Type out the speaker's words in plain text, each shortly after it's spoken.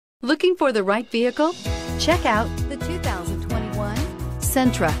Looking for the right vehicle? Check out the 2021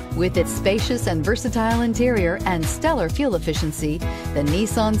 Sentra. With its spacious and versatile interior and stellar fuel efficiency, the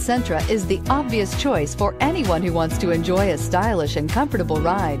Nissan Sentra is the obvious choice for anyone who wants to enjoy a stylish and comfortable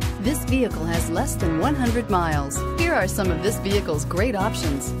ride. This vehicle has less than 100 miles. Here are some of this vehicle's great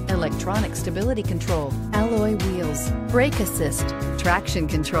options: electronic stability control, alloy wheels, brake assist, traction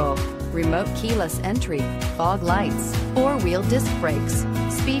control, remote keyless entry, fog lights, four-wheel disc brakes,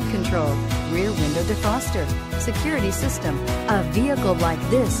 speed control, rear window defroster, security system. A vehicle like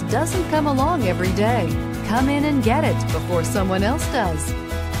this doesn't come along every day. Come in and get it before someone else does.